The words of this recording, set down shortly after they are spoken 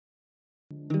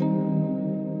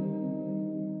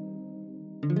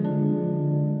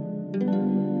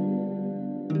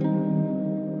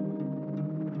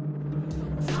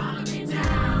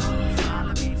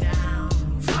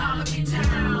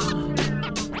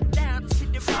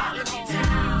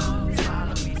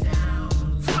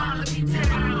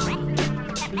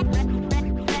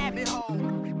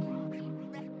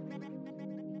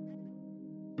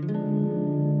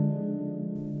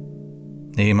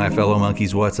Hey, my fellow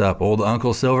monkeys, what's up? Old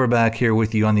Uncle Silverback here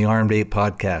with you on the Armed Ape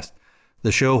Podcast,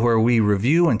 the show where we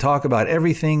review and talk about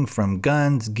everything from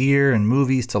guns, gear, and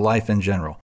movies to life in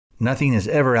general. Nothing is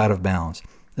ever out of bounds.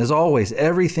 As always,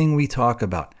 everything we talk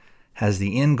about has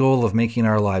the end goal of making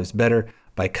our lives better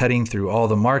by cutting through all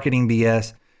the marketing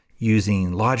BS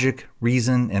using logic,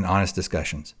 reason, and honest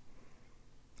discussions.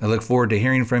 I look forward to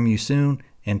hearing from you soon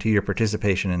and to your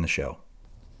participation in the show.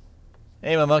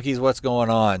 Hey, my monkeys, what's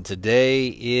going on? Today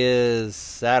is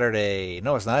Saturday.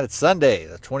 No, it's not. It's Sunday,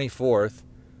 the 24th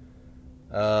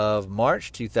of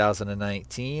March,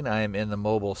 2019. I am in the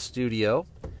mobile studio.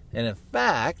 And in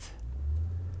fact,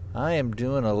 I am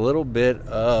doing a little bit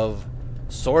of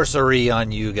sorcery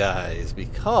on you guys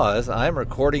because I'm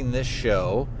recording this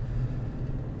show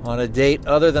on a date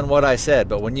other than what I said.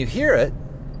 But when you hear it,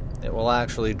 it will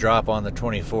actually drop on the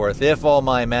 24th if all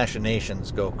my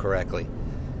machinations go correctly.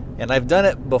 And I've done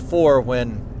it before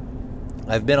when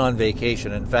I've been on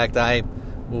vacation. In fact, I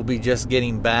will be just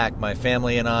getting back. My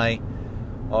family and I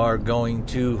are going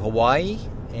to Hawaii,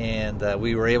 and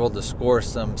we were able to score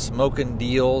some smoking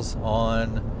deals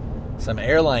on some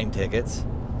airline tickets.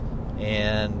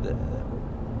 And,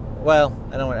 well,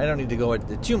 I don't need to go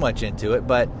too much into it,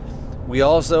 but we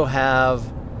also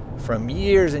have, from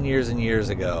years and years and years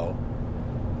ago,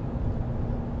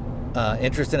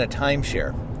 interest in a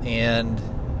timeshare. And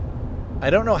I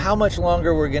don't know how much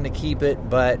longer we're going to keep it,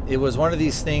 but it was one of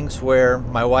these things where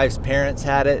my wife's parents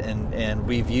had it, and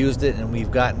we've used it, and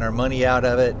we've gotten our money out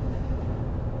of it.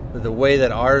 But the way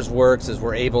that ours works is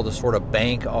we're able to sort of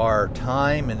bank our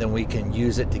time, and then we can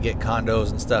use it to get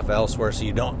condos and stuff elsewhere, so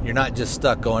you're not just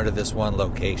stuck going to this one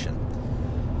location.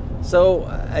 So,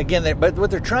 again, but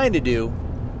what they're trying to do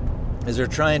is they're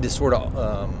trying to sort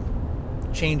of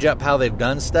change up how they've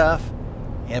done stuff,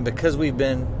 and because we've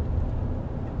been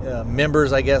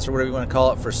members, I guess, or whatever you want to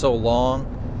call it, for so long,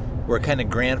 we're kind of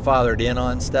grandfathered in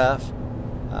on stuff,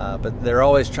 but they're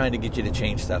always trying to get you to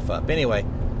change stuff up. Anyway,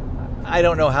 I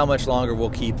don't know how much longer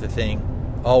we'll keep the thing.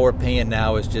 All we're paying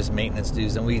now is just maintenance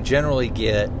dues, and we generally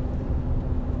get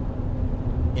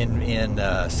in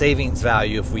savings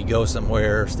value if we go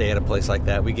somewhere, stay at a place like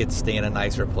that. We get to stay in a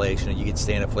nicer place, you get to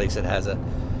stay in a place that has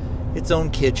its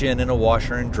own kitchen and a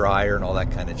washer and dryer and all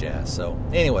that kind of jazz. So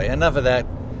anyway, enough of that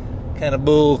kind of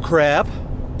bull crap.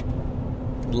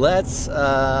 Let's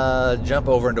jump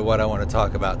over into what I want to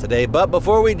talk about today. But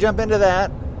before we jump into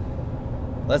that,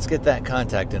 let's get that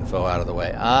contact info out of the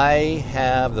way. I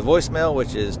have the voicemail,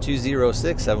 which is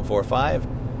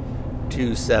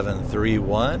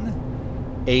 206-745-2731,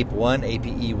 APE1,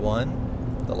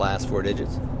 APE1, the last four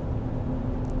digits.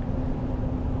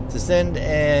 To send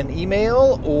an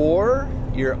email or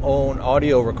your own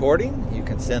audio recording, you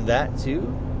can send that to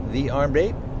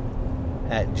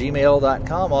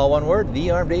thearmedape@gmail.com, all one word,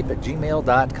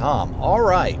 thearmedape@gmail.com. All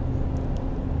right.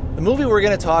 The movie we're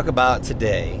going to talk about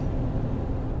today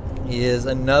is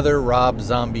another Rob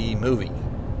Zombie movie,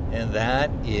 and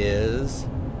that is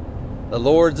The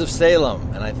Lords of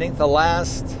Salem. And I think the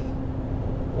last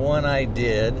one I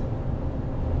did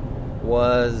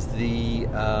was the,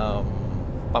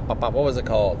 what was it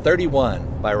called?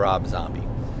 31 by Rob Zombie.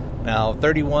 Now,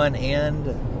 31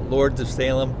 and Lords of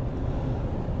Salem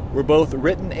were both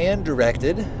written and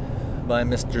directed by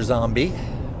Mr. Zombie.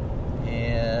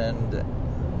 And,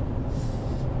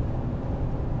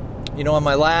 on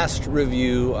my last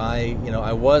review,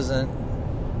 I wasn't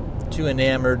too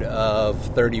enamored of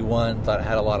 31, thought it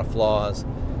had a lot of flaws.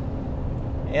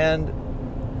 And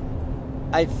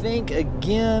I think,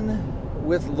 again,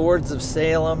 with Lords of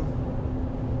Salem,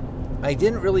 I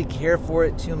didn't really care for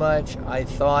it too much. I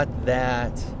thought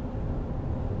that,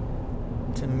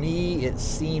 to me, it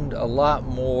seemed a lot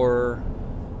more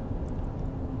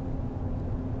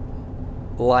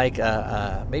like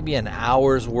maybe an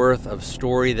hour's worth of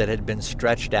story that had been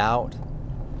stretched out.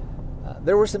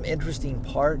 There were some interesting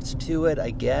parts to it, I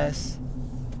guess.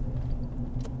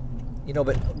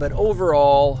 But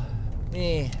overall,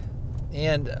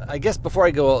 And I guess before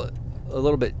I go a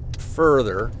little bit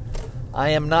further,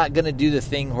 I am not going to do the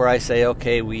thing where I say,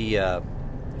 okay, we're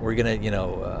going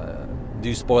to,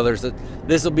 do spoilers.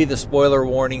 This will be the spoiler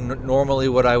warning. Normally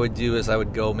what I would do is I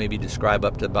would go maybe describe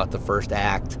up to about the first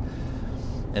act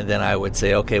And then I would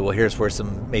say, okay, well, here's where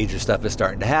some major stuff is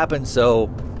starting to happen. So,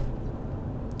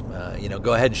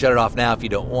 go ahead and shut it off now if you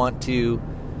don't want to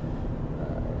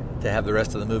have the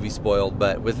rest of the movie spoiled.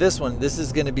 But with this one, this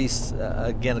is going to be,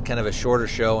 again, kind of a shorter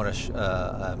show and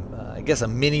I guess a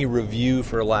mini review,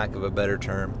 for lack of a better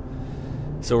term.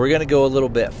 So we're going to go a little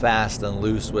bit fast and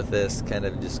loose with this, kind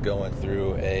of just going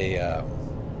through a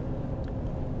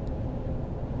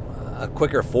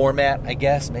quicker format, I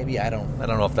guess. Maybe I don't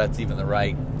know if that's even the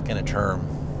right kind of term.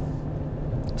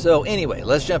 So anyway,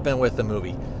 let's jump in with the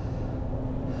movie.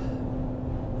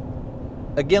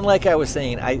 Again, like I was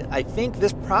saying, I think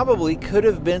this probably could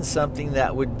have been something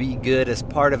that would be good as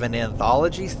part of an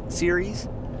anthology series.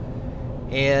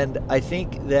 And I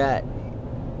think that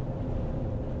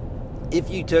if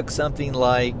you took something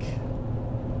like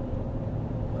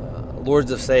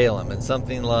Lords of Salem and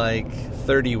something like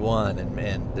 31,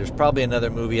 and there's probably another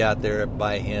movie out there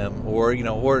by him, or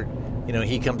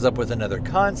he comes up with another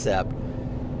concept,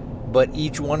 but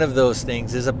each one of those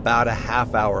things is about a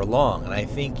half hour long, and I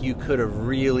think you could have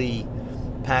really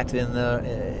packed in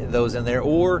those in there,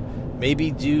 or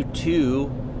maybe do two,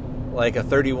 like a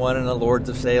 31 and a Lords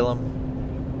of Salem,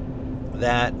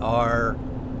 that are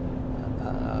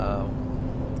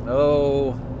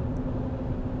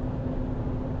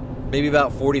maybe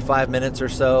about 45 minutes or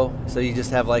so. So you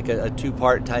just have like a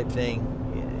two-part type thing.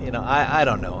 I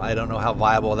don't know. I don't know how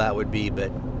viable that would be, but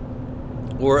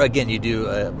or again, you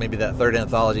do maybe that third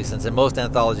anthology, since in most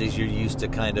anthologies you're used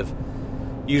to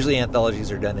usually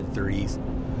anthologies are done in threes.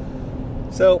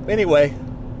 So anyway,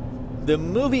 the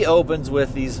movie opens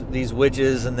with these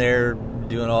witches, and they're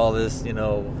doing all this,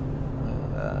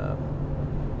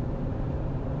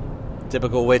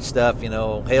 typical witch stuff,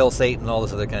 hail Satan, all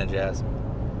this other kind of jazz.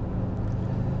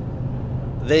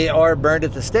 They are burned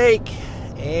at the stake,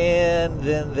 and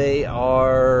then they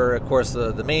are, of course,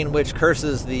 the main witch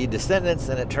curses the descendants,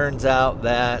 and it turns out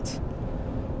that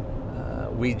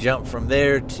we jump from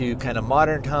there to kind of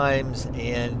modern times,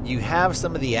 and you have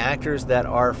some of the actors that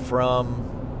are from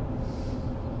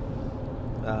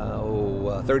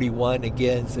 31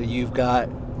 again. So you've got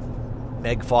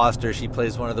Meg Foster, she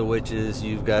plays one of the witches.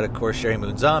 You've got, of course, Sherry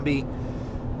Moon Zombie.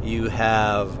 You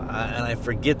have, and I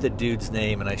forget the dude's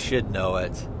name, and I should know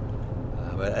it.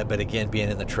 But again, being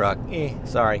in the truck,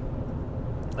 sorry.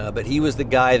 But he was the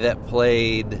guy that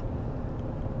played,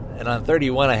 and on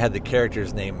 31 I had the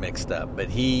character's name mixed up. But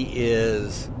he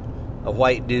is a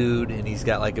white dude, and he's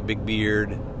got like a big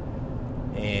beard.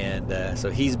 And so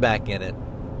he's back in it.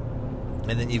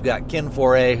 And then you've got Ken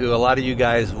Foray, who a lot of you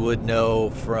guys would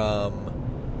know from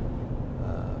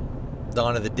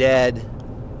Dawn of the Dead,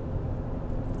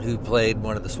 who played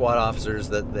one of the SWAT officers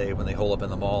when they hole up in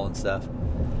the mall and stuff.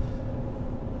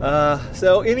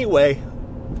 So anyway,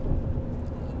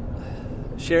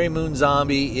 Sherry Moon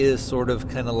Zombie is sort of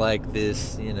kind of like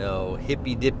this,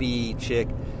 hippy dippy chick,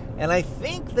 and I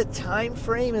think the time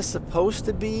frame is supposed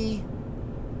to be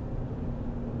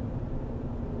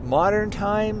modern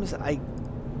times. I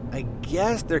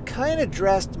guess they're kind of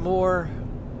dressed more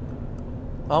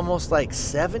almost like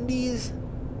 70s,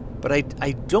 but I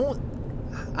don't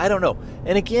know.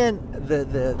 And again,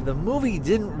 the movie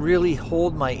didn't really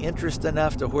hold my interest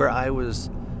enough to where I was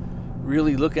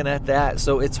really looking at that.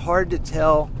 So it's hard to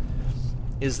tell,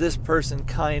 is this person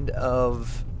kind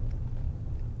of,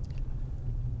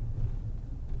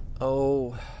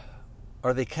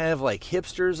 are they kind of like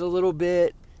hipsters a little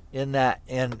bit in that,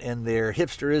 and their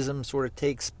hipsterism sort of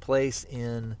takes place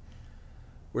in,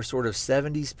 we're sort of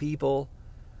 70s people.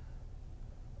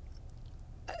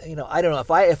 I don't know.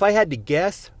 If I had to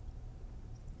guess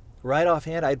right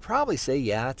offhand, I'd probably say,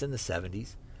 yeah, it's in the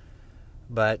 70s.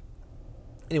 But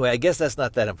anyway, I guess that's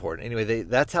not that important. Anyway,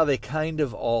 that's how they kind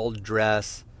of all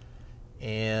dress.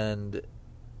 And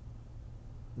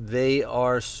they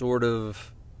are sort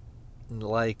of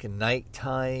like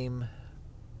nighttime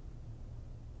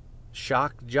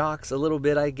shock jocks a little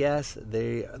bit, I guess.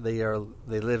 They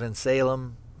live in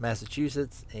Salem,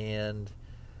 Massachusetts, and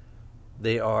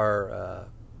they are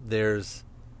there's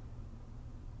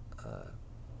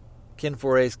Ken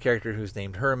Foray's character, who's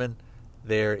named Herman.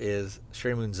 There is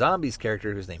Sherry Moon Zombie's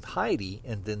character, who's named Heidi,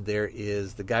 and then there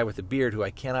is the guy with the beard, who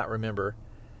I cannot remember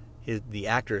the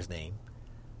actor's name,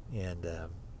 and I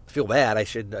feel bad. I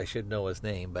should know his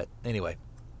name, but anyway,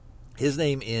 his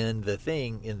name in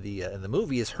the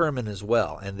movie is Herman as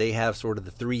well, and they have sort of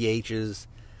the 3 H's,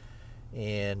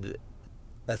 and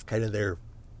that's kind of their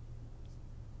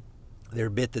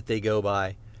bit that they go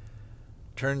by.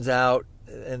 Turns out,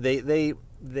 and they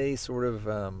sort of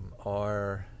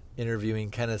are interviewing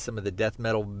kind of some of the death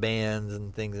metal bands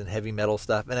and things and heavy metal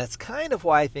stuff. And that's kind of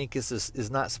why I think this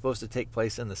is not supposed to take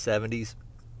place in the 70s,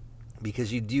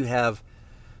 because you do have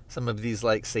some of these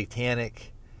like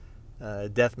satanic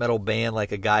death metal band,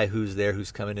 like a guy who's there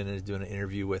who's coming in and is doing an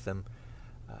interview with him.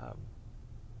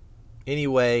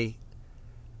 Anyway,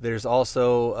 there's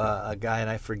also a guy, and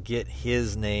I forget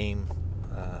his name.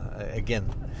 Again,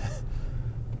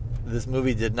 this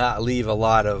movie did not leave a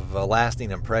lot of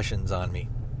lasting impressions on me.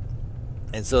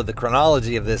 And so the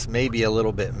chronology of this may be a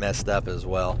little bit messed up as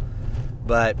well.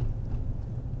 But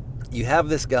you have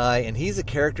this guy, and he's a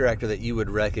character actor that you would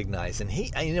recognize. And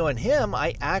in him,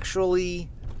 I actually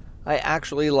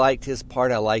liked his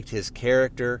part. I liked his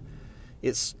character.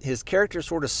 His character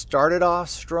sort of started off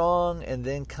strong and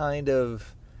then kind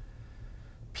of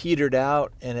petered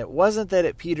out. And it wasn't that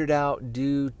it petered out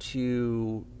due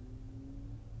to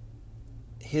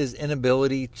his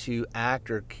inability to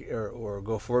act or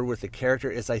go forward with the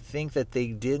character. Is I think that they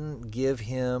didn't give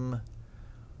him...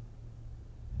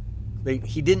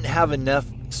 he didn't have enough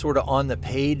sort of on the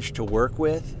page to work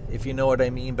with, if you know what I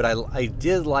mean. But I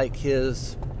did like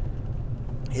his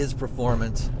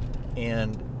performance,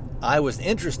 and I was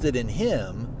interested in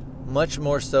him much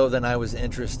more so than I was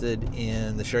interested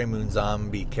in the Sherry Moon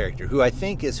Zombie character, who I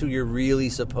think is who you're really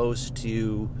supposed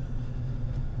to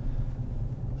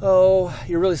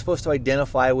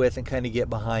identify with and kind of get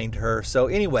behind her. So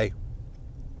anyway,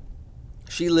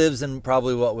 she lives in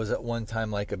probably what was at one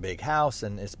time like a big house,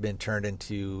 and it's been turned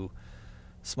into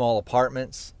small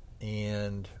apartments.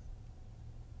 And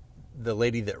the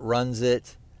lady that runs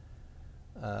it,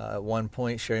 at one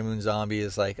point, Sherry Moon Zombie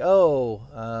is like,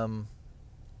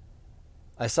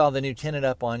 I saw the new tenant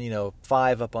up on,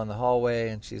 5 up on the hallway.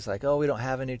 And she's like, oh, we don't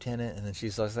have a new tenant. And then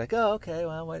she's like, oh, okay,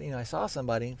 well, what, I saw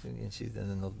somebody. And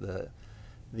then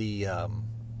the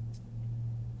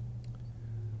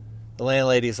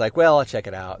landlady is like, well, I'll check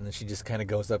it out. And then she just kind of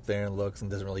goes up there and looks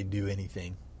and doesn't really do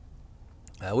anything.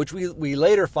 Which we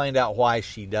later find out why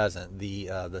she doesn't.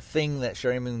 The thing that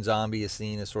Sherry Moon Zombie is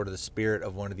seeing is sort of the spirit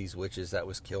of one of these witches that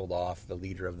was killed off, the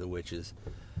leader of the witches,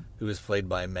 who was played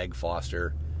by Meg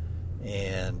Foster.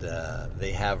 And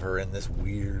they have her in this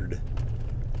weird,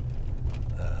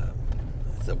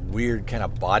 it's a weird kind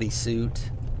of bodysuit.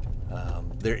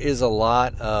 There is a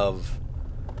lot of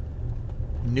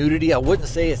nudity. I wouldn't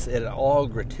say it's at all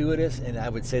gratuitous, and I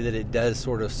would say that it does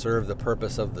sort of serve the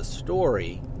purpose of the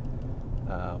story.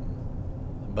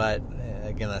 But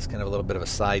again, that's kind of a little bit of a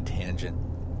side tangent.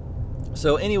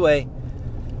 So anyway,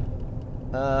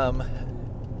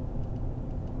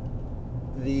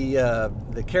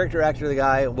 the character actor, the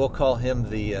guy, we'll call him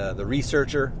the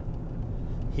researcher.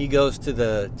 He goes to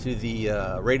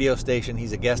the radio station.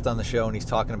 He's a guest on the show, and he's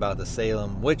talking about the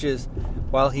Salem witches.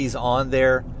 While he's on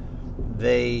there,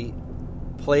 they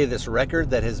play this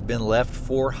record that has been left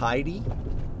for Heidi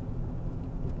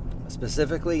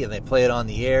specifically, and they play it on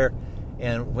the air.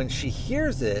 And when she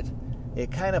hears it,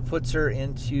 it kind of puts her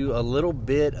into a little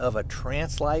bit of a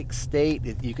trance-like state.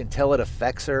 You can tell it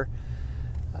affects her.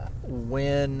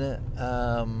 When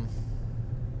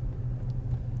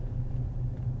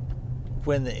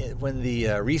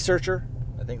the researcher,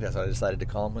 I think that's what I decided to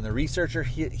call him, when the researcher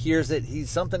hears it,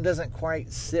 something doesn't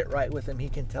quite sit right with him. He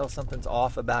can tell something's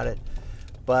off about it,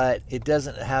 but it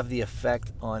doesn't have the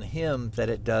effect on him that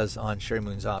it does on Sherry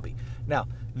Moon Zombie. Now,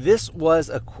 this was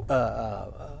a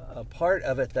part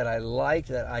of it that I liked,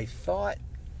 that I thought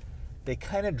they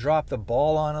kind of dropped the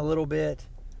ball on a little bit.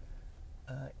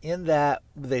 In that,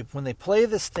 when they play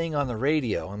this thing on the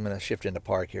radio, I'm going to shift into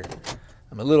park here.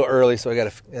 I'm a little early, so I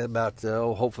got about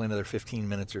hopefully another 15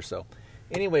 minutes or so.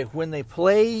 Anyway, when they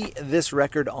play this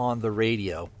record on the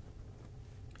radio,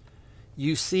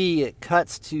 you see it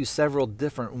cuts to several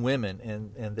different women,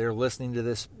 and they're listening to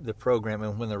the program.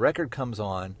 And when the record comes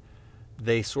on,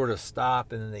 they sort of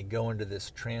stop, and then they go into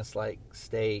this trance-like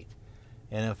state.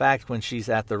 And in fact, when she's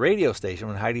at the radio station,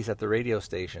 when Heidi's at the radio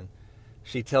station,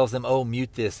 she tells them, oh,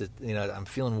 mute this. I'm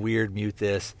feeling weird, mute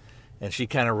this. And she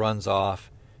kind of runs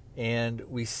off. And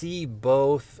we see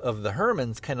both of the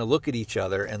Hermans kind of look at each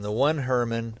other. And the one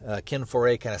Herman, Ken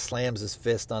Foray, kind of slams his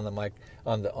fist on the mic,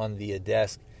 on the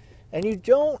desk. And you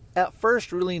don't at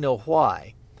first really know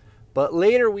why. But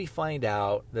later we find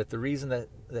out that the reason that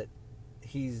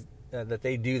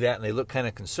they do that and they look kind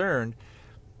of concerned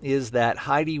is that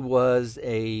Heidi was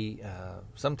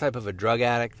some type of a drug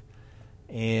addict.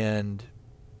 And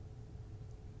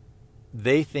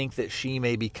they think that she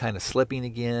may be kind of slipping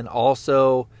again.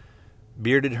 Also,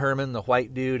 Bearded Herman, the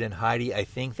white dude, and Heidi, I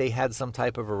think they had some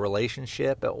type of a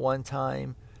relationship at one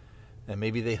time. And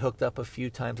maybe they hooked up a few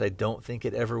times. I don't think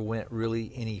it ever went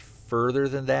really any further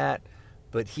than that.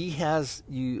 but he has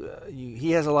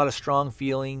he has a lot of strong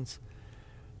feelings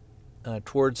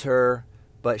towards her,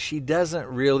 but she doesn't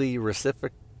really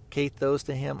reciprocate those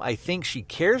to him. I think she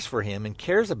cares for him and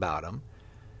cares about him,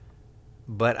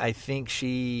 but I think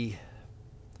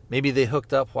maybe they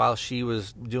hooked up while she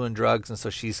was doing drugs, and so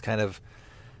she's kind of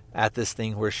at this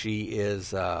thing where she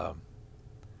is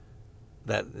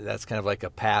that's kind of like a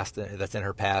past that's in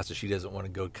her past, and she doesn't want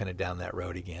to go kind of down that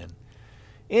road again.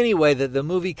 Anyway, the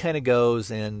movie kind of goes,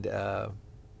 and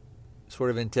sort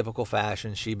of in typical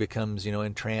fashion, she becomes,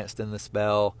 entranced in the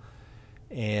spell,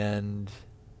 and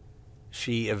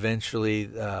she eventually,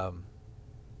 I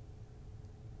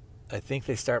think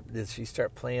did she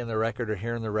start playing the record or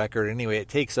hearing the record? Anyway, it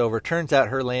takes over. Turns out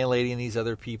her landlady and these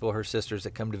other people, her sisters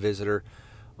that come to visit her,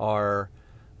 are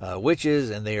witches,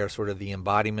 and they are sort of the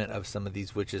embodiment of some of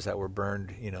these witches that were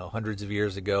burned, hundreds of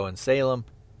years ago in Salem.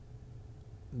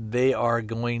 They are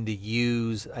going to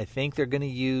use, I think they're going to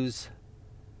use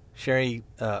Sherry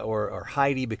or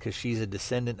Heidi, because she's a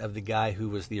descendant of the guy who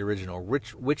was the original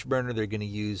witch burner. They're going to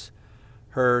use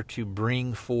her to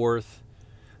bring forth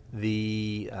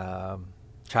the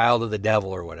child of the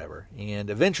devil or whatever. And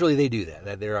eventually they do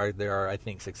that. They are, I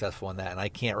think, successful in that. And I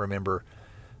can't remember.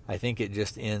 I think it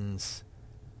just ends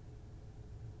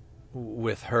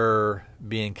with her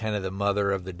being kind of the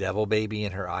mother of the devil baby,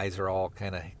 and her eyes are all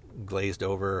kind of glazed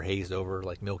over or hazed over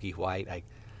like milky white. I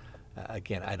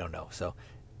don't know. So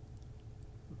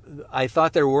I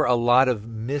thought there were a lot of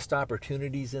missed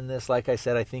opportunities in this. Like I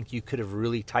said, I think you could have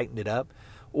really tightened it up,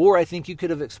 or I think you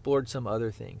could have explored some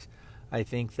other things. I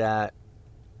think that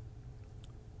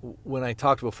when I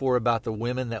talked before about the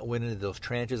women that went into those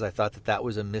tranches, I thought that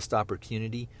was a missed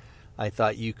opportunity. I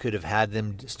thought you could have had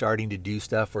them starting to do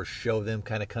stuff or show them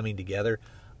kind of coming together.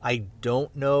 I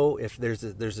don't know if there's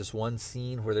this one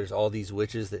scene where there's all these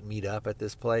witches that meet up at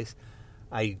this place.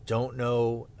 I don't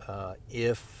know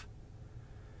if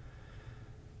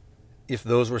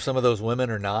those were some of those women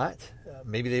or not.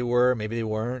 Maybe they were, maybe they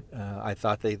weren't. I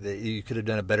thought that you could have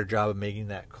done a better job of making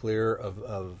that clear,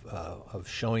 of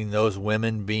showing those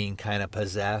women being kind of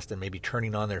possessed and maybe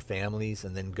turning on their families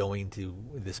and then going to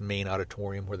this main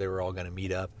auditorium where they were all going to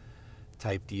meet up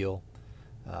type deal.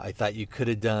 I thought you could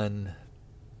have done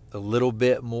a little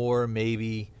bit more,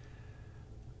 maybe,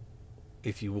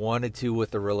 if you wanted to,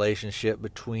 with the relationship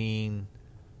between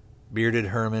Bearded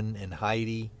Herman and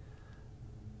Heidi.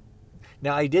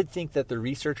 Now, I did think that the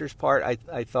researcher's part,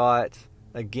 I thought,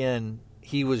 again,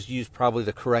 he was used probably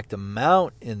the correct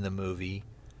amount in the movie,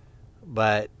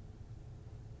 but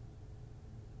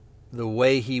the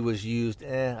way he was used,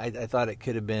 I thought it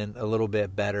could have been a little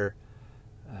bit better.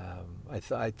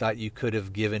 I thought you could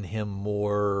have given him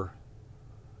more,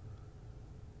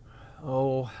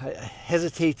 I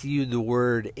hesitate to use the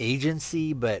word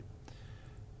agency, but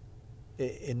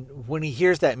when he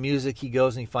hears that music, he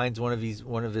goes and he finds one of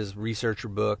his researcher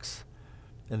books,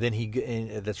 and then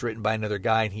that's written by another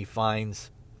guy, and he finds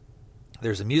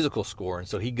there's a musical score, and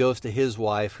so he goes to his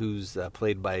wife, who's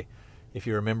played by, if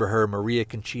you remember her, Maria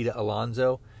Conchita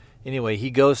Alonso. Anyway, he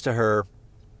goes to her,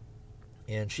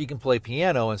 and she can play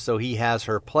piano, and so he has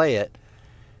her play it,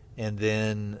 and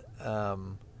then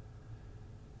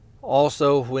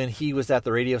also, when he was at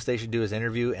the radio station to do his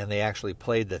interview and they actually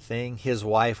played the thing, his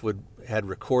wife had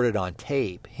recorded on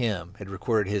tape, had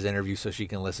recorded his interview so she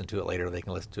can listen to it later. They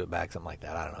can listen to it back, something like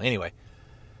that. I don't know. Anyway,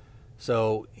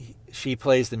 so she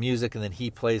plays the music and then he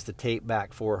plays the tape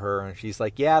back for her. And she's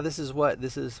like, yeah, this is what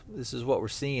we're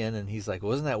seeing. And he's like,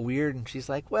 wasn't that weird? And she's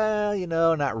like, well,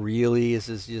 not really. This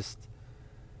is just,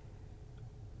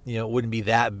 it wouldn't be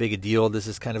that big a deal. This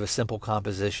is kind of a simple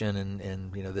composition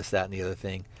and this, that, and the other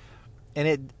thing.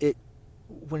 And it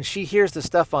when she hears the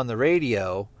stuff on the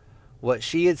radio, what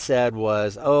she had said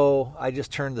was, I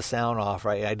just turned the sound off,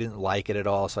 right? I didn't like it at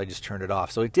all, so I just turned it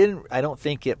off. So I don't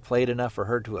think it played enough for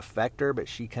her to affect her, but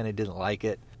she kind of didn't like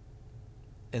it.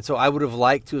 And so I would have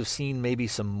liked to have seen maybe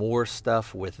some more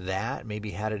stuff with that,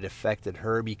 maybe had it affected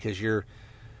her, because you're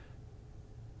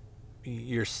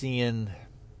seeing,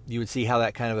 you would see how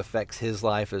that kind of affects his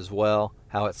life as well,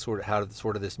 how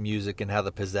this music and how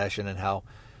the possession and how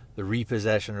the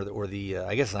repossession or the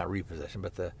I guess not repossession,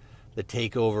 but the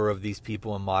takeover of these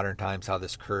people in modern times, how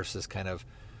this curse has kind of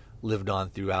lived on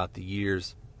throughout the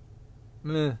years.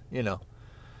 And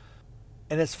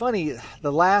it's funny,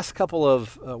 the last couple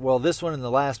of, this one and the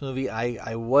last movie,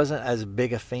 I wasn't as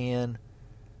big a fan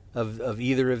of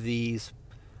either of these.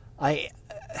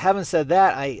 Having said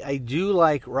that, I do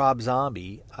like Rob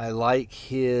Zombie. I like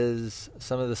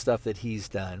some of the stuff that he's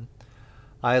done.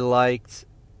 I liked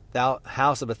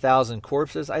House of a Thousand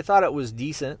Corpses. I thought it was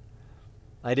decent. I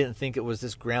thought it was, I don't know, it wasn't, I don't think it played enough for her to affect her, but she kind of didn't like it. And so I would have liked to have seen maybe some more stuff with that, maybe had it affected her, because you're I didn't think it was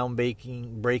this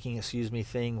breaking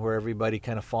thing where everybody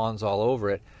kind of fawns all over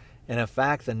it. And in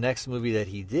fact, the next movie that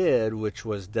he did, which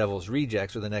was Devil's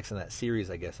Rejects, or the next in that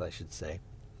series, I guess I should say,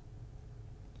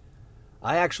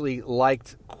 I actually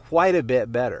liked quite a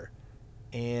bit better.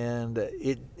 And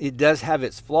it does have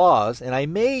its flaws. And I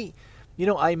think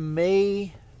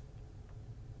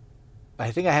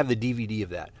I have the DVD of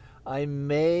that. I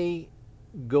may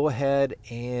go ahead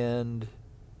and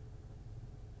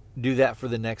do that for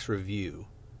the next review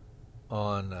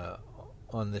on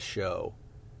the show.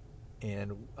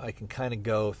 And I can kind of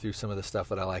go through some of the stuff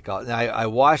that I like. I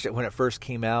watched it when it first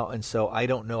came out, and so I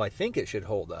don't know. I think it should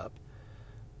hold up.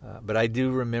 But I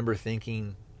do remember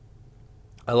thinking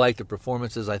I liked the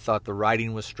performances. I thought the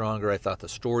writing was stronger. I thought the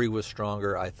story was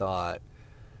stronger. I thought...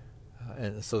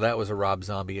 and so that was a Rob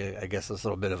Zombie. I guess it's a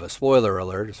little bit of a spoiler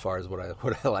alert as far as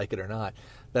what I like it or not.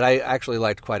 That I actually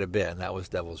liked quite a bit, and that was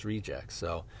Devil's Rejects.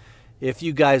 So if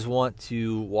you guys want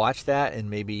to watch that and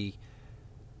maybe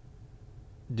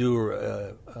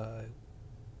do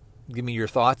give me your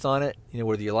thoughts on it,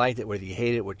 whether you liked it, whether you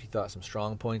hated it, what you thought some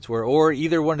strong points were, or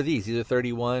either one of these, either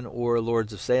 31 or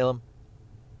Lords of Salem,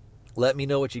 let me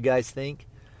know what you guys think.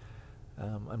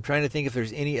 I'm trying to think if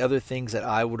there's any other things that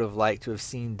I would have liked to have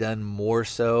seen done more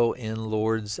so in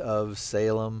Lords of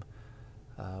Salem.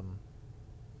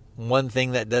 One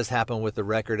thing that does happen with the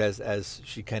record, as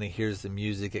she kind of hears the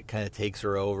music, it kind of takes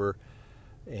her over,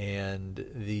 and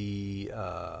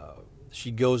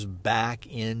she goes back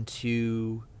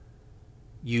into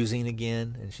using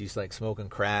again, and she's like smoking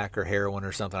crack or heroin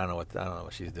or something. I don't know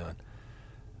what she's doing.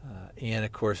 And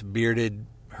of course, bearded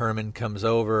Herman comes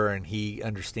over, and he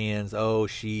understands. Oh,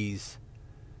 she's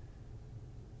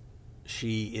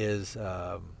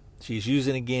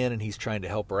using again, and he's trying to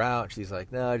help her out. She's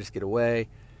like, no, just get away.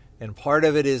 And part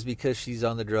of it is because she's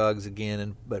on the drugs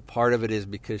again, but part of it is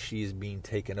because she's being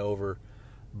taken over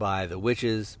by the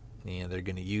witches, and they're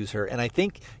going to use her. And I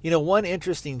think, one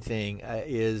interesting thing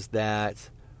is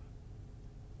that,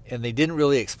 and they didn't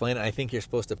really explain it, I think you're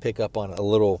supposed to pick up on a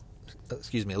little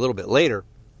bit later,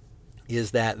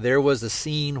 is that there was a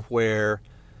scene where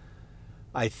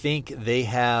I think they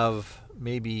have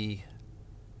maybe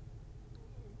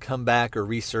come back or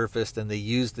resurfaced, and they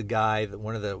used the guy,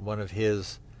 one of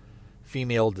his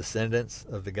female descendants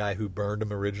of the guy who burned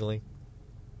him originally.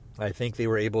 I think they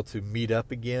were able to meet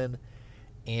up again,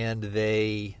 and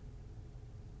the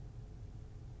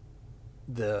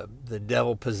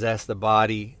devil possessed the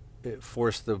body. It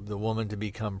forced the woman to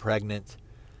become pregnant,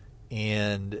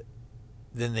 and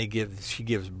then she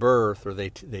gives birth, or they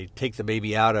take the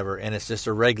baby out of her, and it's just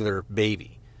a regular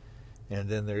baby. And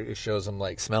then it shows them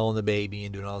like smelling the baby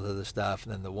and doing all this other stuff.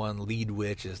 And then the one lead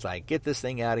witch is like, get this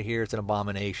thing out of here. It's an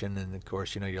abomination. And of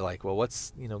course, you're like, well,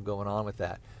 what's, going on with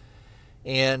that?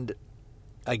 And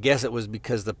I guess it was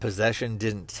because the possession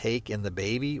didn't take in the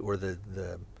baby, or the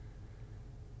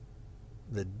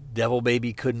devil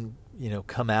baby couldn't,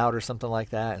 come out or something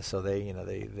like that. And so they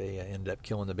end up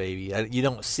killing the baby. You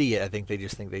don't see it. I think they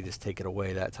just take it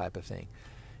away, that type of thing.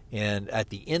 And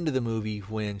at the end of the movie,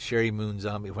 when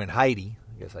Heidi,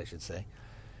 I guess I should say,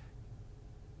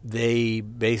 they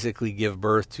basically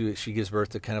she gives birth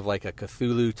to kind of like a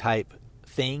Cthulhu type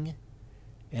thing.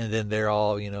 And then they're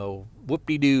all,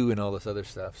 whoop-de-doo and all this other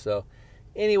stuff. So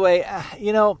anyway,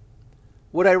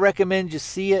 would I recommend you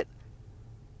see it?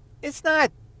 It's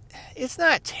not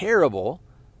terrible,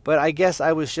 but I guess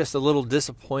I was just a little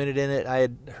disappointed in it. I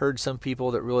had heard some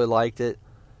people that really liked it.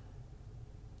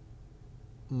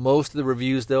 Most of the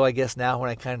reviews, though, I guess now when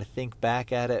I kind of think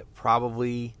back at it,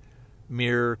 probably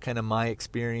mirror kind of my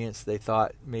experience. They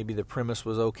thought maybe the premise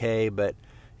was okay, but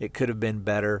it could have been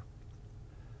better.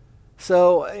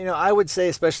 So, I would say,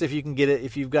 especially if you can get it,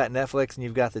 if you've got Netflix and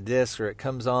you've got the disc, or it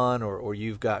comes on, or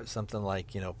you've got something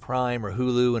like, Prime or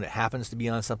Hulu, and it happens to be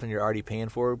on something you're already paying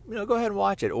for, go ahead and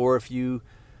watch it. Or if you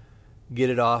get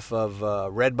it off of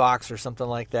Redbox or something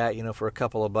like that, for a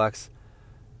couple of bucks,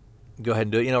 go ahead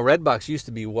and do it. Redbox used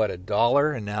to be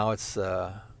 $1, and now it's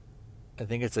I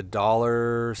think it's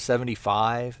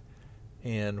 $1.75.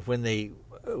 And when they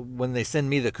send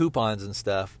me the coupons and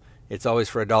stuff, it's always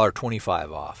for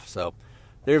 $1.25 off. So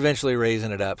they're eventually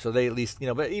raising it up. So they at least,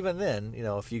 but even then,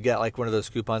 if you got like one of those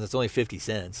coupons, it's only 50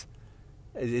 cents.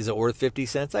 Is it worth 50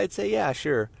 cents? I'd say, yeah,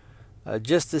 sure.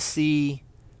 Just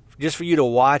for you to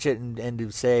watch it and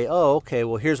to say, oh, okay,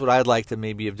 well, here's what I'd like to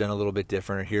maybe have done a little bit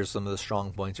different, or here's some of the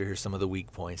strong points, or here's some of the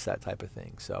weak points, that type of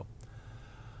thing. So,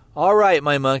 all right,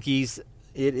 my monkeys,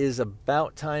 it is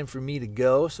about time for me to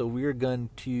go. So we're going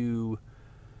to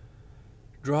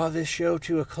draw this show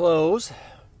to a close.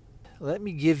 Let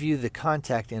me give you the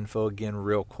contact info again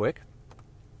real quick.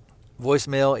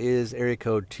 Voicemail is area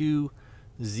code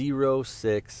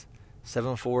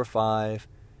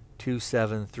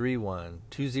 206-745-2731.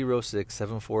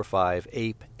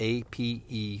 206-745-APE,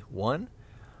 APE1.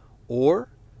 Or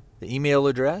the email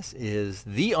address is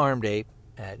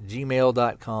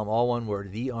thearmedape@gmail.com. All one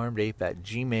word,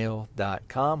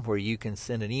 thearmedape@gmail.com, where you can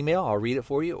send an email. I'll read it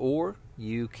for you, or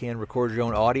you can record your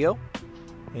own audio,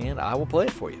 and I will play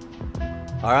it for you.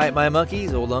 All right, my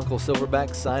monkeys, old Uncle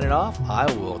Silverback signing off.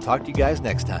 I will talk to you guys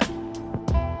next time.